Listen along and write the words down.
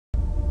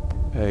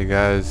Hey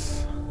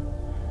guys,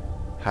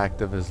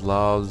 hacktivist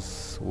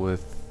lulz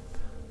with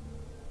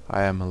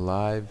I Am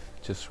Alive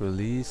just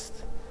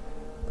released.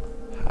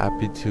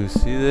 Happy to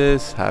see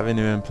this. Haven't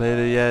even played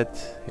it yet.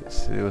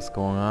 See what's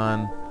going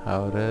on,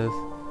 how it is.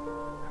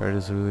 Heard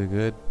it's really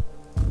good.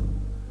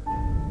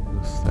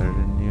 We'll start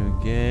a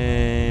new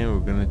game.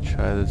 We're gonna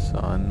try this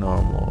on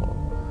normal.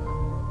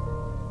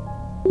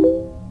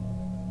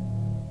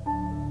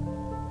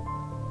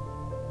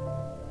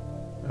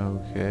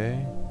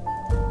 Okay.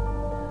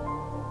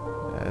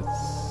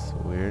 That's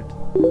weird.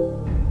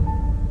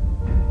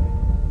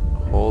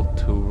 Hold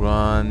to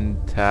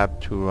run,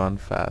 tap to run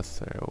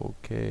faster.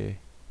 Okay.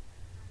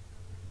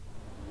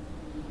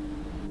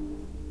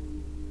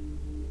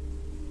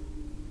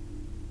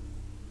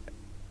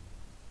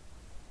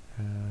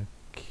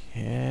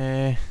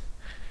 Okay.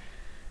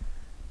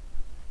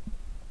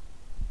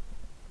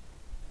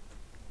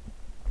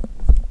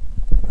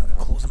 Gotta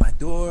close my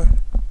door.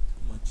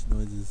 Too much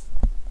noises.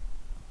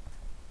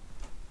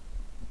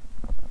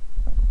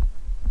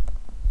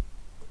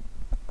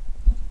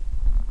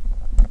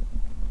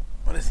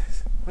 What is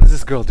this? What is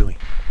this girl doing?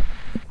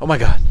 Oh my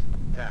god.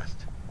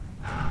 Test.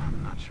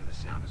 I'm not sure the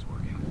sound is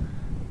working.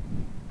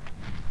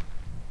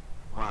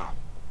 Wow.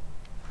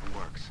 It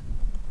works.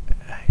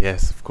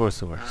 Yes, of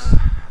course it works.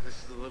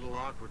 This is a little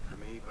awkward for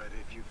me, but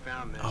if you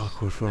found this...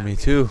 Awkward for that me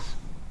means- too.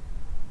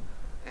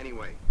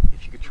 Anyway,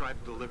 if you could try to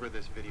deliver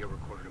this video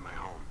recorder to my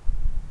home.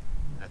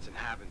 That's in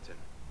Haventon,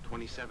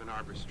 27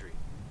 Arbor Street.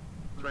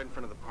 It's right in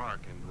front of the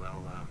park, and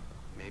well,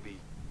 maybe,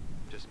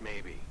 just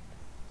maybe,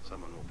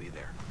 someone will be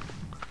there.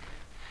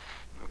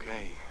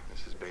 Okay,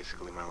 this is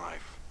basically my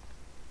life.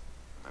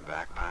 My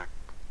backpack,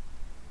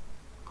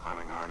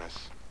 climbing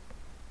harness,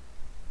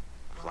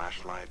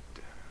 flashlight,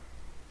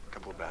 a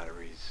couple of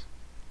batteries,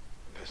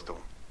 pistol.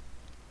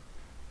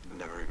 I've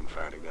never even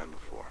fired a gun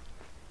before.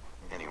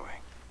 Anyway,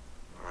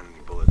 there aren't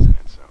any bullets in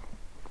it, so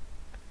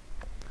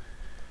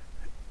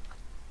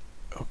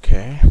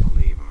Okay. I can't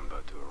believe I'm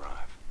about to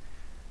arrive.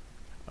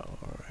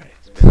 Alright.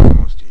 It's been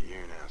almost a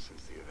year now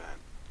since the event.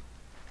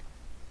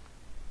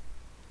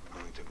 It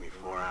only took me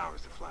 4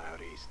 hours to fly out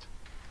east.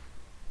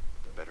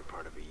 The better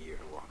part of a year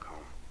to walk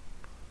home.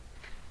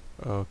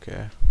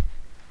 Okay.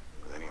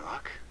 With any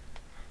luck,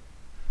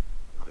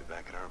 I'll be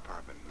back at our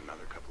apartment in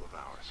another couple of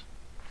hours.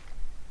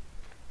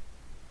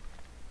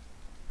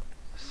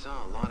 I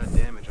saw a lot of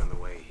damage on the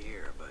way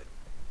here, but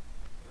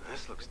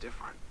this looks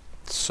different.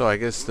 So I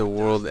guess the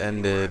world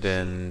ended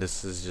and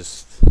this is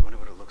just I wonder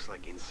what it looks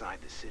like inside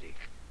the city.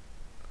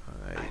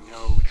 like I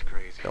know it's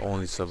crazy. the only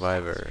but it's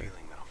survivor. this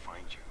feeling that I'll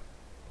find you.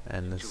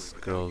 And this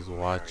girl's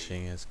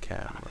watching his None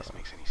of camera. this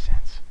makes any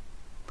sense.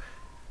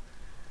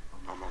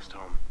 Almost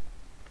home.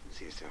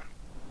 See you soon.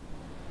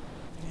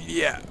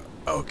 Yeah,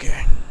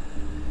 okay.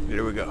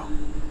 Here we go.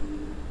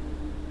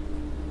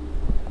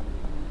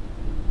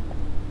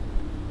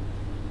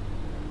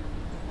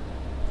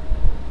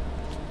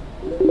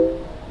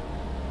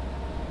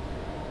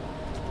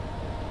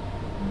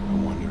 I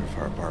wonder if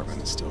our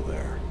apartment is still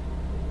there.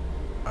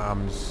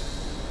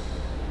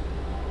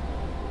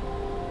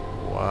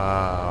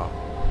 Wow.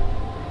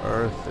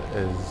 Earth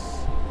is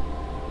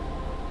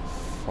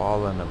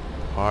falling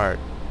apart.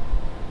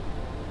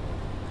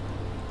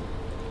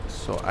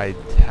 So I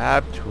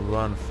tap to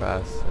run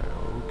faster.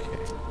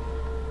 Okay.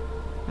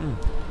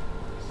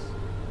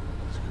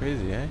 It's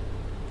crazy, eh?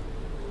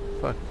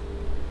 Fuck.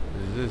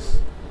 What is this?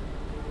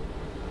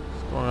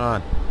 What's going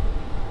on?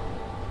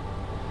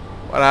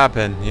 What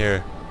happened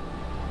here?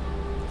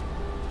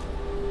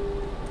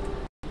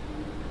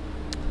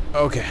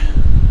 Okay.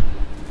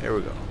 Here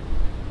we go.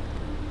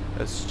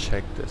 Let's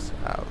check this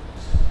out.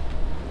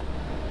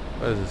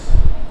 What is this?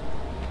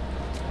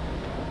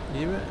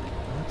 Even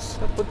what's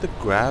up with the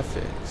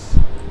graphics?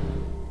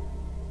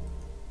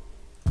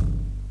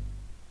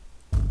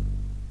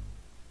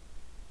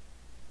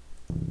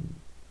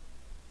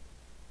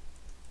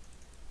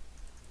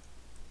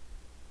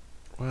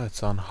 Well,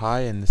 it's on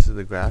high and this is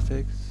the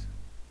graphics.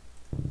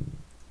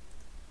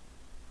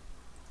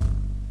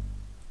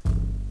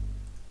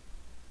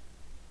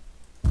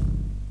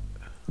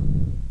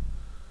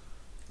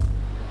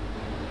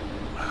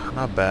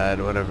 Not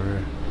bad,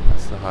 whatever.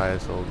 That's the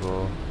highest I'll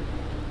go.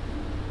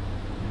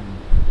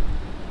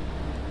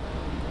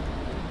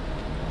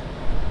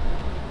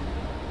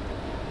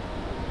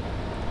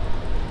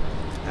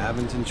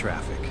 Haventon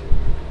traffic.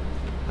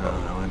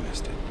 Oh no, I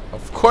missed it.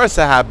 Of course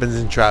it happens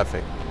in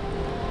traffic.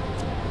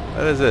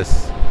 What is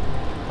this?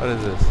 What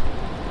is this?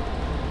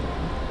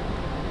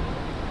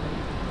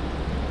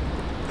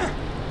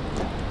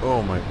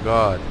 Oh my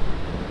god.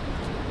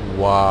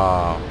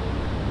 Wow.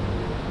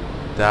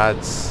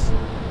 That's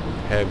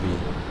heavy.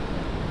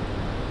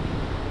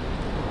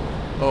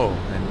 Oh,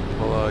 and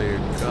pull out your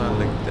gun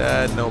like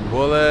that. No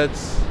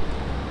bullets.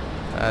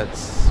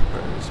 That's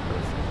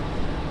perfect.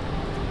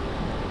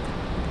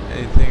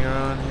 Anything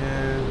around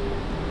here?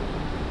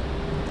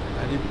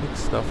 How do you pick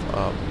stuff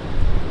up?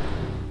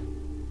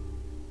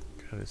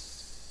 Gotta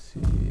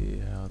see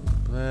how to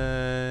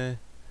play.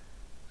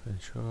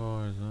 Control,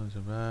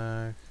 horizontal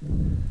back.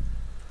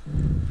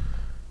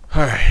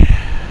 Alright,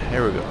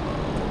 here we go.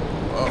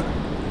 Oh.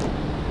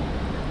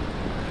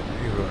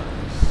 Here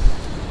runs.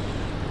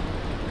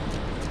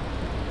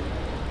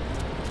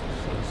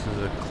 So this is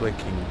a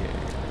clicking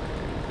game.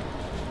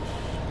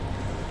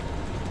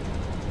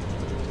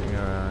 Everything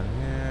around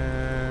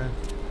here.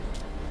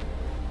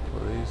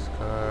 Police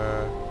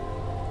car.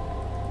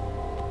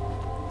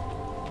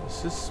 This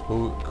is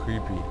so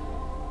creepy.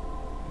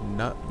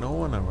 No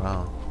one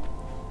around.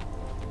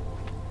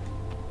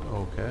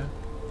 Okay.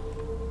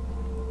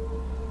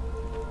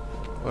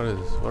 What is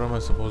this? What am I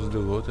supposed to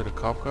do? Go to the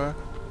cop car?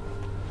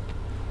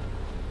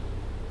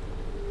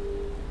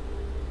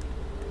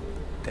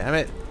 Damn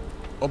it!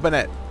 Open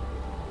it!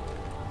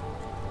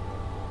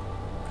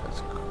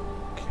 That's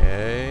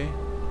okay.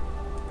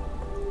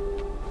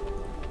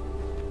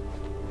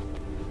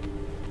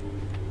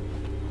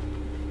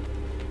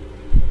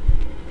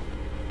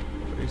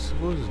 What are you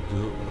supposed to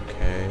do?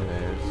 Okay,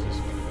 there's this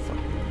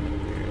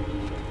fucking weird.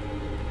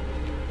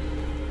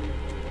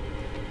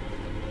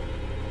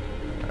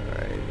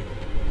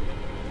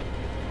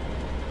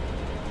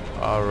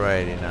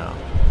 Alrighty now.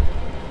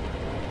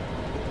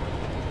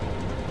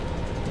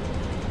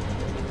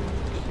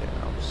 Okay,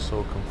 I'm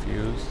so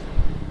confused.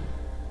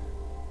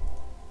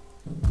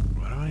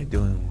 What am I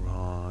doing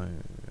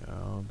wrong?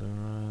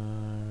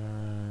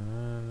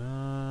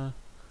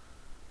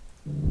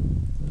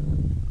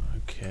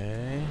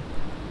 Okay.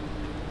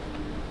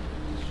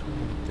 That's what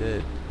I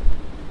did.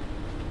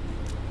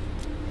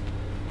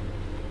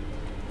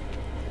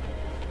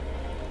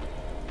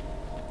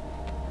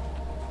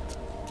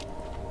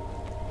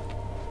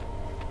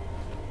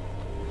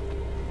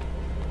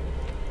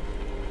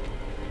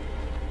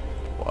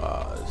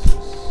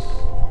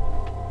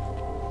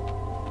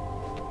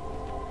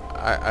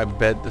 I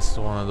bet this is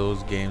one of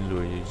those games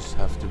where you just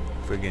have to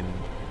friggin'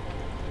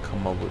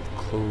 come up with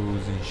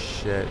clues and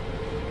shit.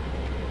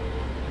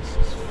 This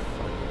is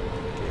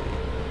fucking gay.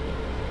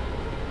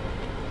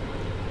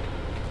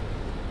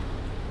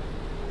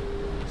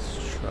 Let's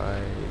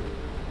try.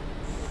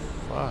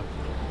 Fuck.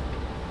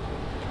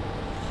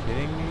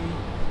 Kidding me?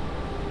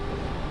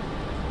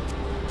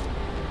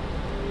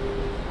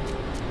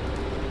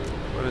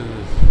 What is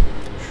this?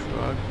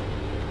 Truck?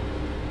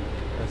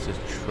 That's a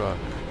truck.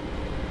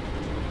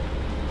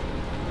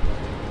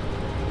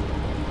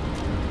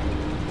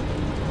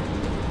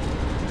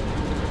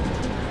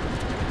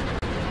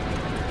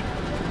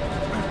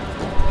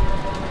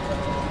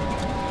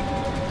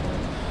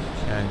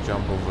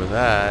 Jump over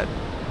that,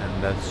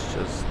 and that's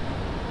just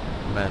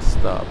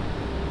messed up.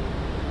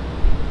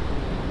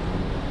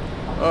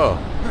 Oh,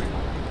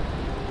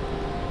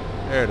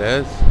 there it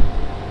is.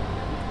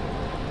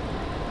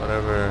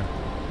 Whatever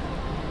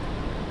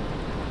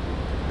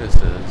this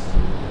is.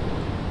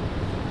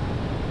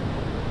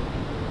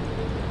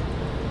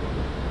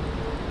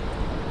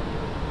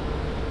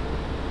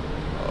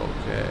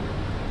 Okay.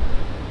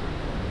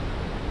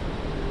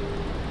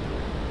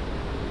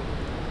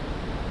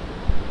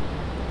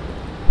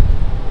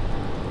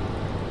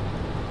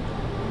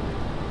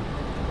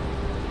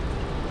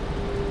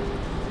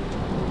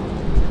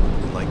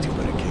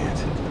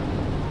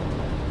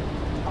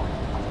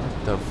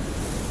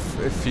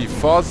 If he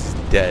falls, he's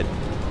dead.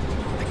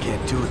 I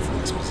can't do it from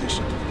this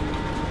position.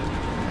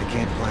 I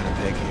can't plant a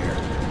peg here.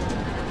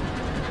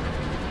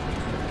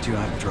 Too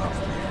high to drop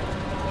from here.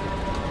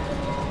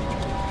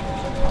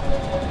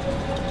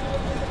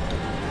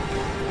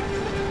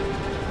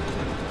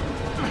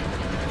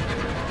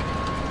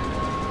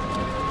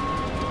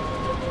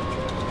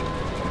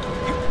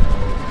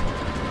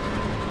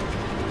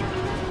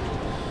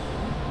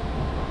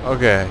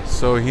 Okay,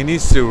 so he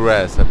needs to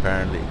rest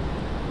apparently,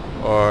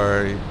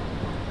 or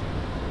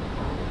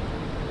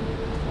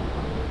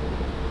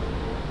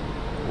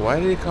why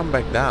did he come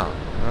back down?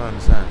 I don't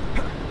understand.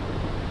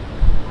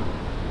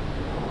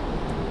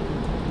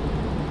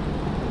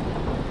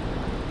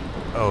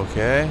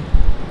 Okay.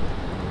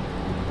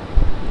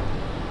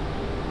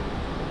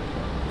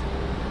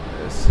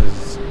 This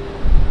is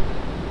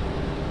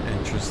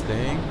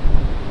interesting.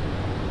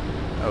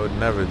 I would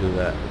never do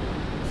that.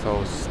 If I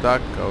was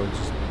stuck, I would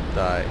just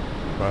die.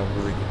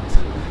 Probably.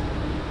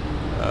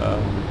 Oh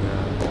my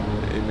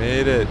god. He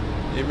made it.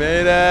 He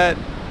made it!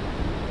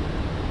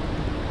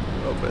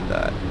 Open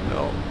that.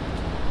 No.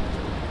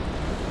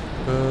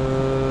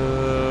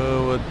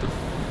 What the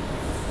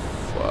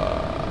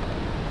fuck?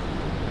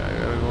 I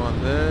gotta go on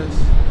this.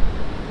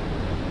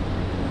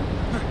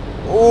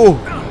 Oh!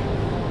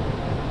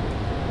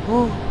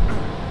 Oh!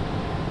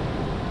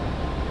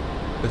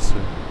 This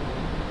way.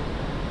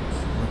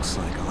 Looks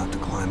like I'll have to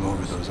climb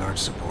over those arch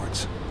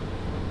supports.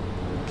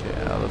 Okay,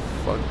 how the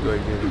fuck do I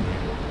get in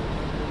here?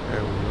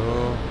 There we go.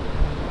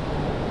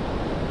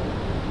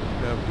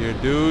 Get up here,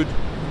 dude.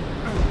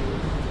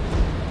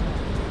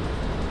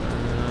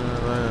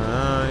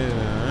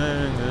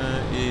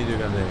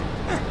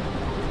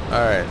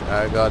 Alright,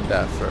 I got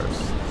that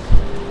first.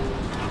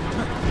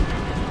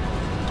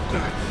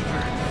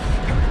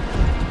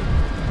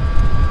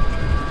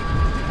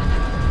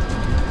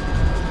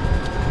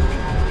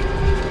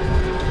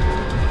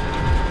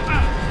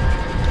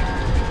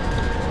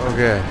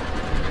 Okay.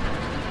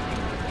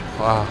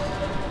 Wow.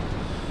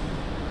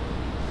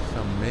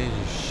 Some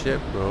major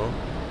shit, bro.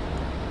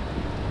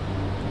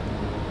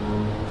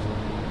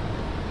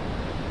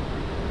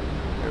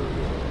 There we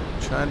go.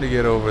 Trying to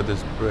get over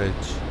this bridge.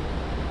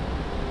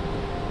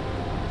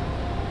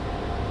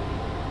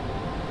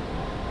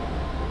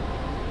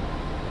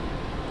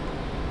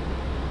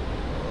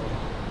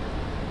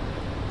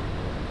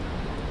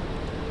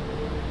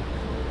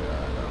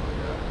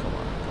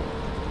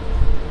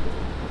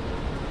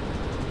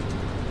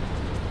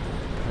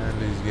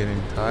 He's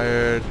getting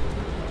tired.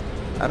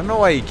 I don't know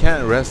why he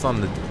can't rest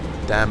on the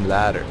damn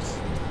ladders.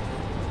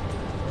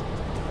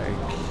 Like,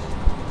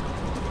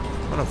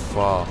 I'm gonna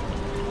fall.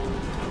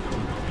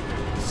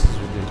 This is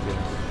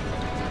ridiculous.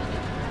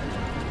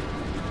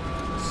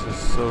 This is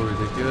so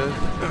ridiculous.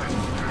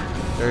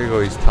 There you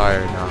go, he's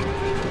tired now.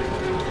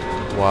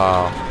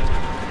 Wow.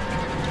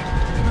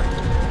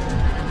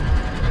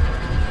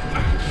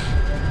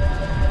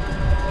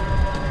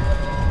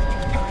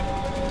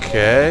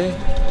 Okay.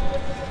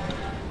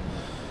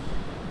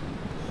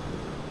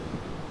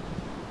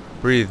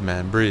 Breathe,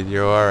 man, breathe.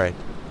 You're alright.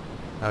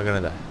 Not gonna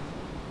die.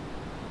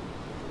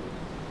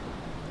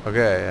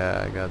 Okay,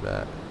 yeah, I got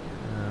that.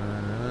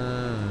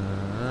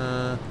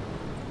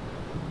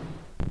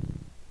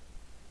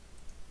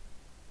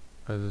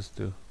 What does this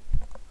do?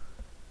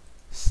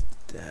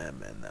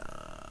 Stamina.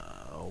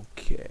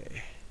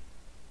 Okay.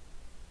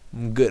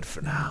 I'm good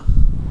for now.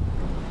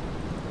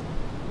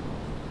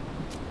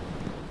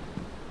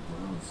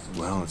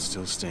 Well, it's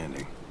still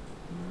standing.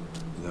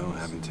 Though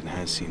Abington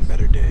has seen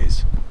better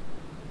days.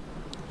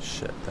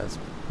 Shit, that's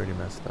pretty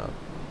messed up.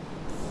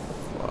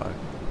 Fuck.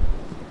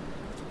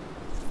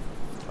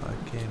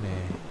 Fucking A.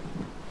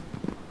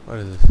 What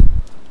is this?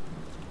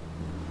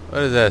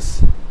 What is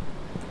this?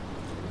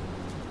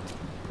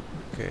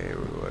 Okay,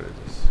 what is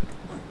this?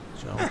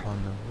 Jump on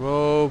the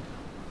rope.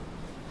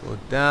 Go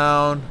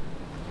down.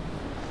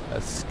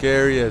 That's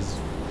scary as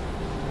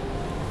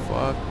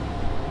fuck.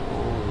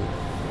 Holy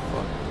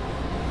fuck.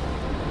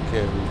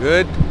 Okay, we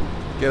good?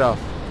 Get off.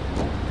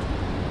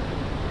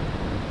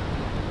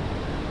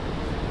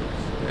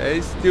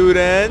 Hey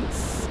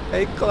students!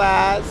 Hey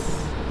class!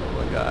 Oh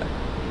my god.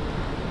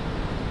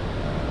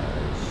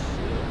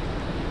 Shit.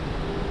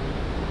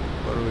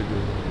 What do we do?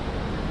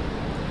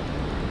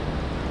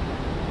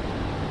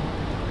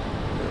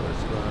 Okay,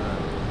 what's going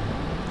on?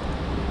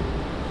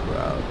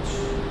 Crouch.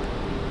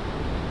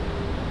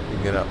 You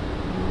get up.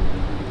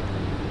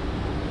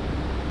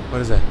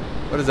 What is that?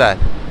 What is that?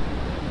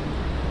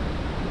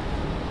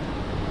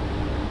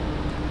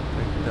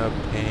 Picked up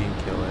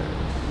painkillers.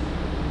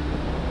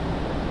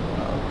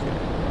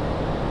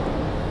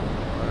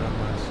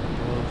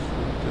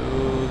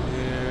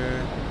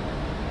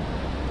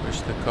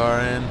 The car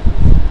in.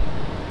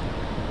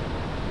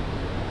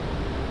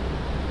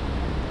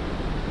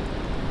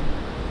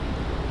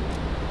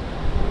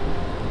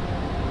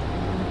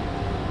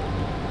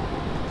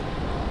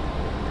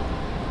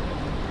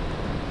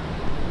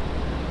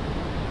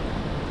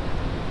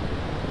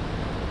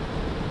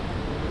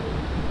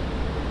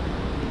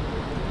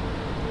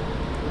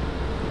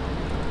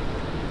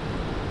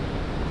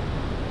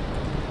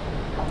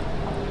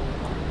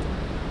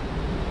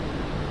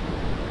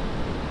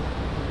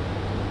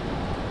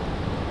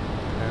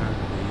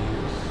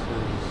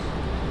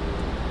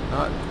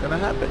 Not gonna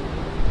happen.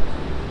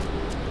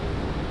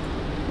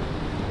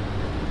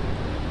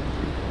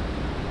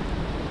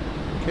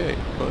 Okay,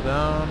 go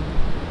down.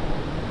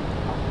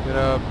 Get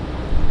up.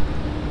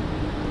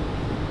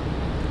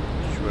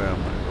 Where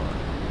am I going?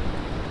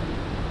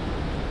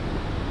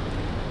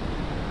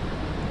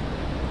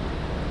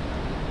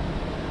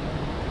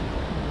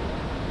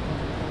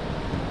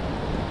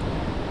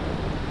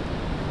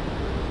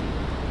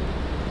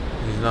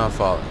 He's not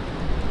falling.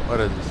 What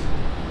is this?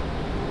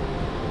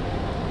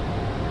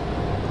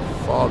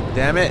 Fall,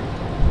 damn it.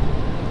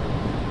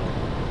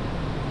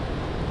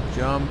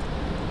 Jump.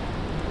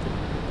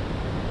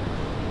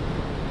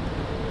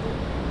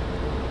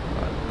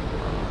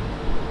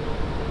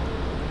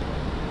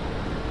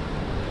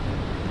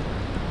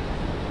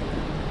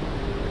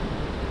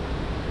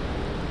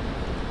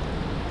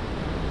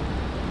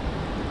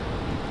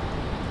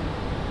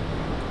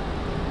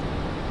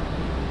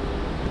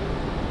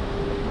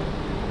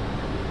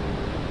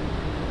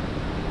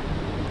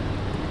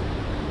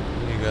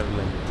 You gotta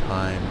like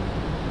time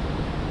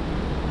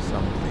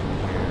something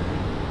here.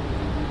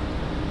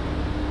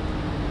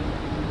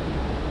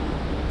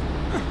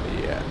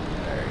 Yeah,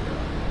 there you go.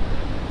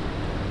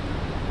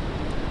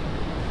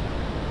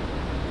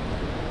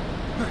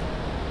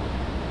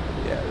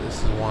 Yeah, this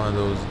is one of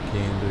those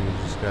games where you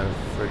just gotta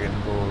friggin'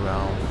 go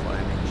around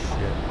finding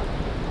shit.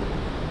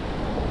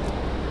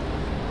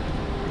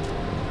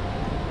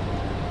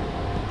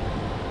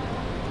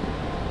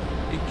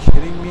 Are you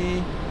kidding me?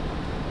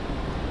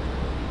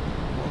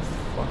 More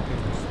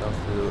fucking stuff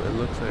to do. It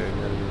looks like I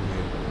gotta do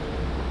here.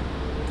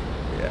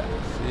 Yeah,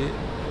 see?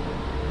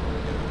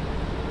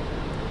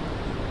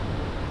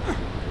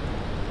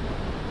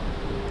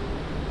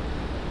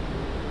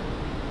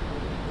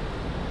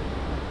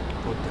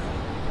 Go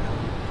down.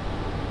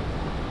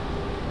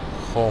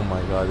 Oh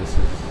my god, this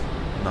is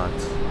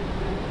nuts.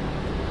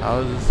 How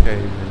is this guy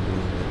even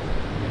doing this?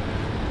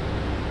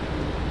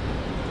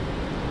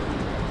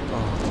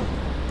 Oh.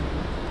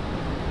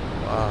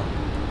 Wow.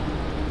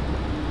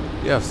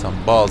 You have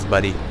some balls,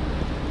 buddy.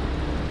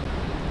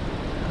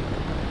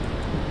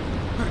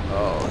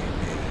 Oh, he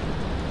made it.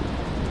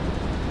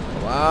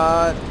 Come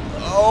on.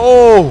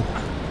 Oh!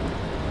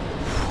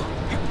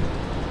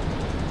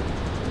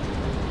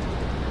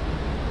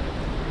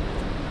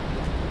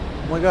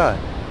 Oh my god.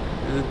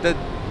 There's a dead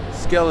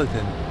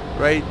skeleton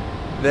right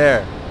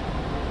there.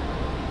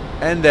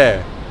 And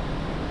there.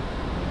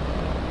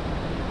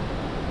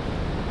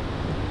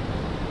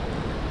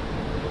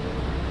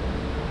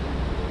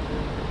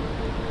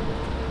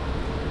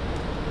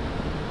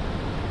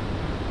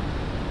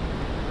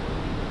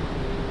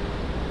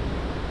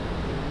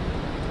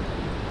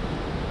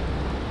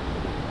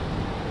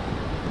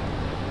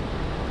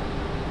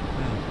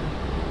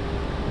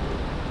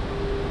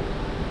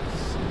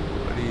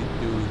 What do you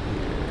do here?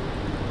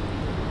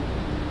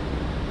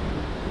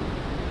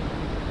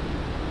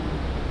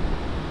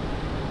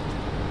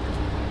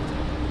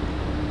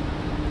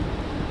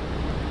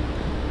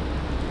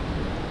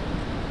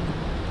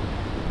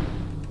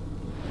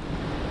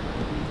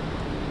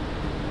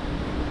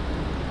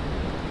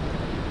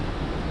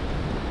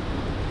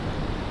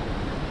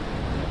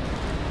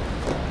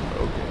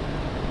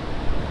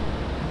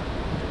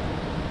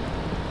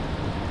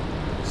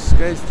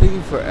 This guy's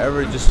taking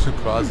forever just to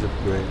cross the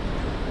bridge.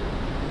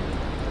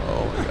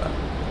 Oh my god.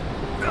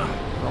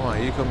 Come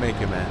on, you can make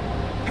it, man.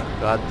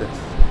 Got this.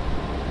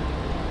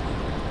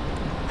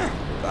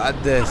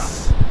 Got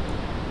this.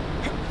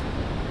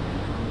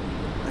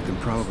 I can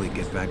probably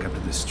get back up to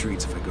the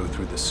streets if I go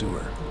through the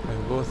sewer. I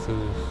can go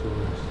through the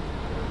sewers.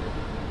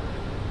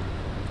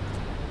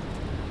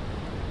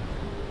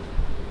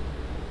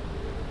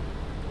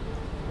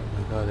 Oh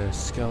my god, there's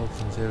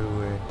skeletons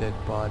everywhere, dead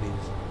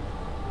bodies.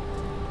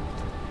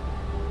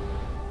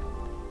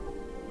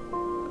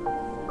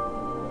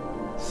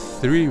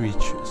 Three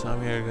reaches. I'm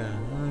here again.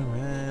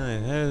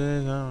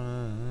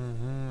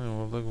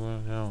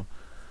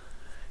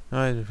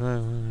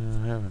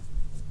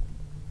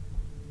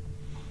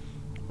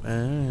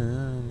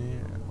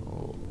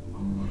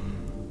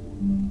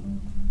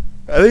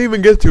 I didn't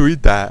even get to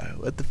read that.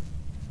 What the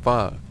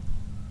fuck?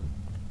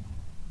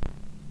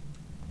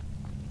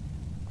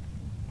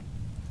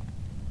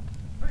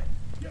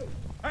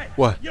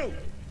 What?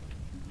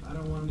 I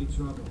don't want any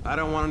trouble. I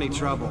don't want any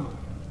trouble.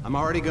 I'm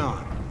already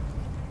gone.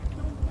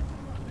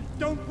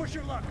 Don't push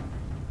your luck.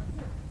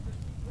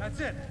 That's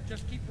it.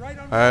 Just keep right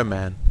on. Alright,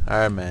 man.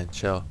 Alright, man.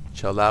 Chill.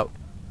 Chill out.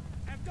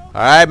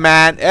 Alright,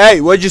 man.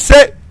 Hey, what'd you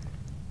say?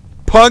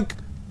 Punk.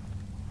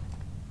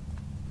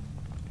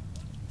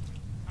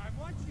 I'm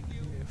watching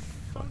you.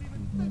 Don't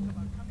even think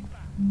about coming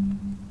back.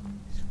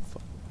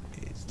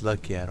 It's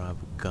lucky I don't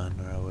have a gun,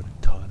 or I would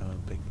have taught him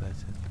a big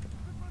lesson.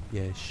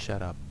 Yeah,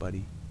 shut up,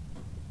 buddy.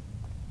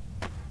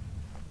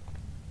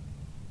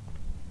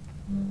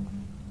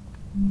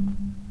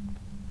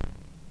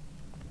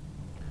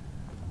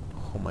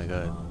 Oh my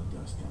god.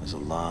 There's a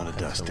lot of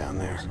dust down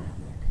there.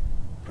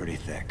 Pretty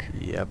thick.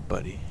 Yeah,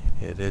 buddy.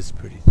 It is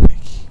pretty thick.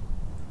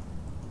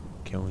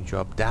 Can we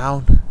drop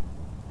down?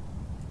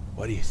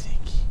 What do you think?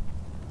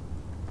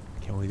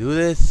 Can we do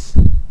this?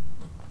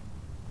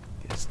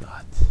 Guess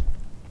not.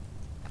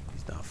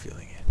 He's not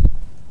feeling it.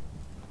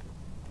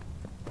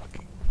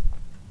 Fucking.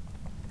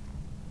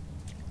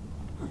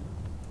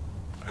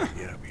 Alright,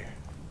 get up here.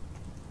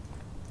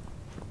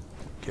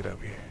 Get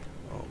up here.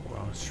 Oh, we're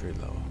on street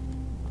level.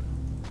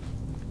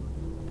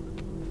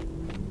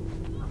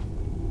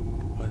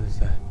 What is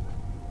that?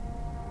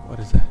 What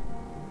is that?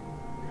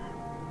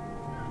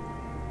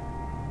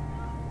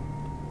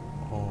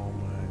 Oh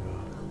my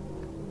god.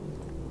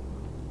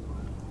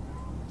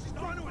 She's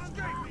trying to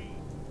escape me.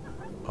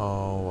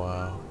 Oh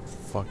wow.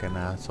 Fucking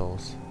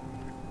assholes.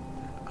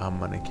 I'm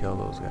gonna kill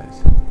those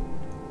guys.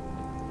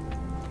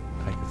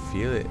 I can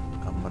feel it.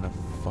 I'm gonna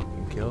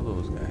fucking kill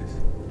those guys.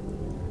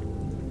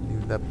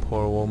 Leave that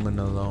poor woman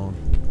alone.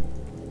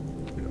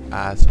 You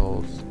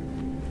assholes.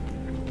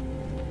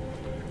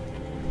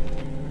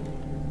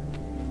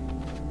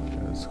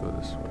 Let's go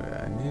this way.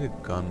 I need a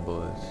gun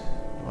bullet.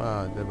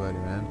 Wow, dead body,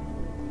 man.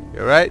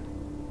 You alright?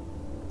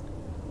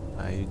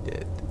 Nah, you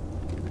dead.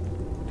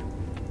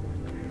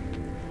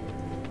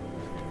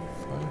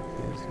 Fuck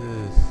is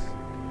this?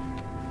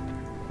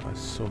 Oh,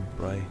 it's so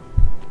bright.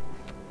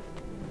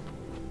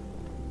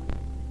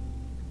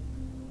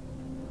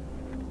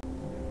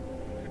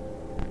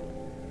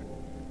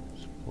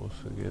 Supposed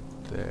to get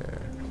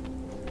there.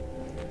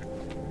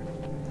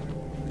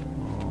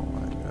 Oh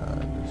my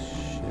god, this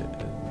shit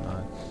is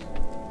nuts.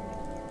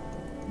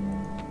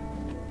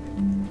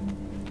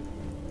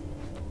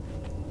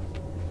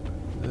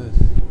 This.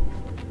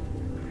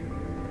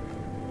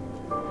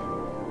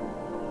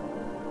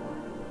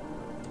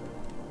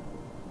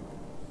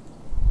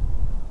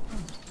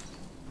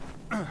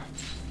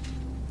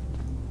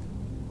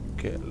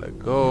 Okay, let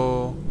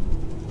go.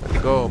 Let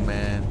go,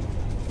 man.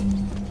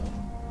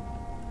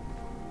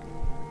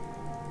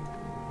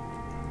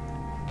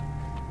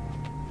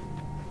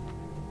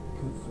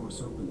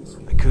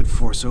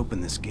 force open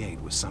this gate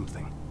was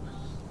something.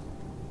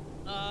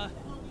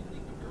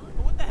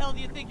 What the hell do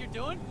you think you're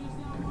doing?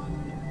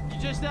 You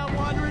just out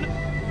wandering?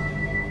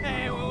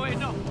 Hey, wait,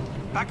 no.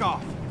 Back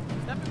off!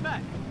 Step it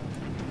back.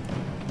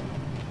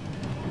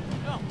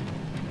 No.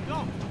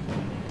 Go.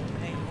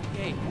 Hey,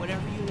 okay,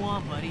 whatever you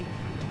want, buddy.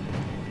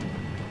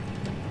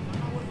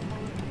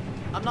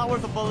 I'm not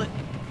worth a bullet.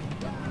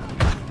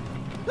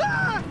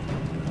 Ah!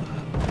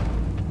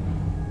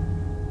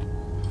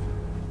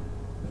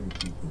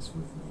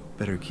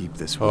 Better keep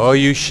this with Oh,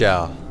 you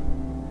shall.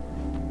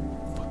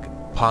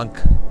 Fucking punk.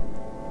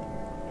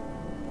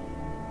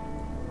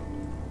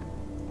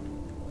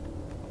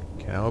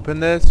 Can I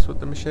open this with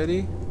the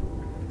machete?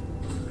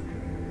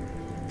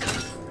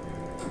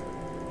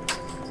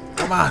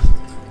 Come on.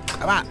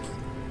 Come on.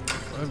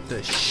 What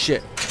the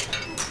shit?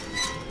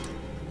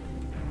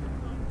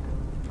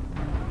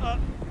 What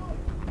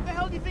the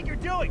hell do you think you're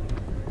doing?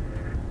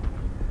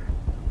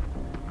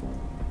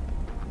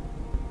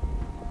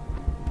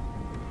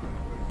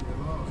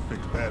 Pick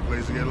a bad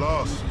place to get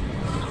lost.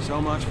 So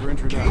much for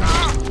introduction.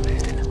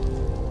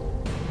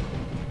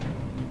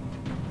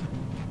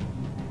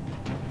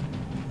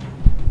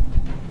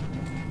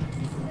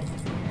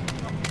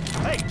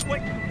 Hey,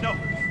 wait, no.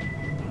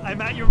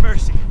 I'm at your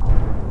mercy.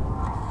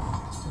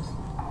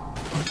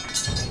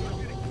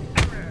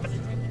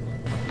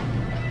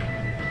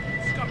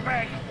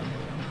 Scumbag!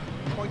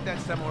 Point that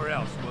somewhere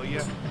else, will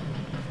you?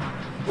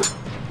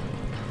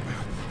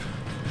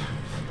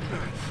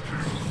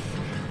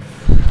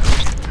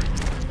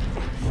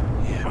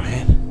 Yeah,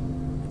 man.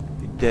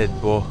 You're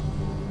dead, boy.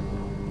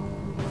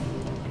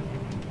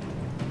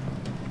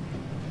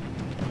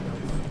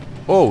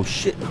 Oh,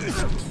 shit.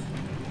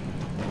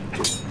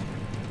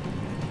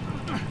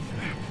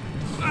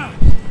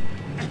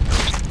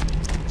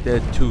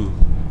 Dead too.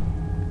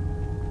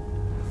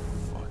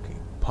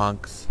 Fucking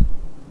punks.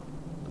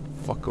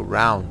 Fuck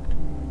around.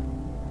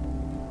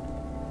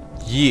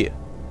 Yeah.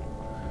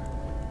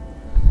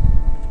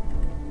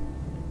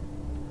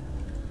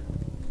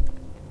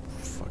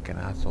 Fucking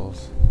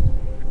assholes.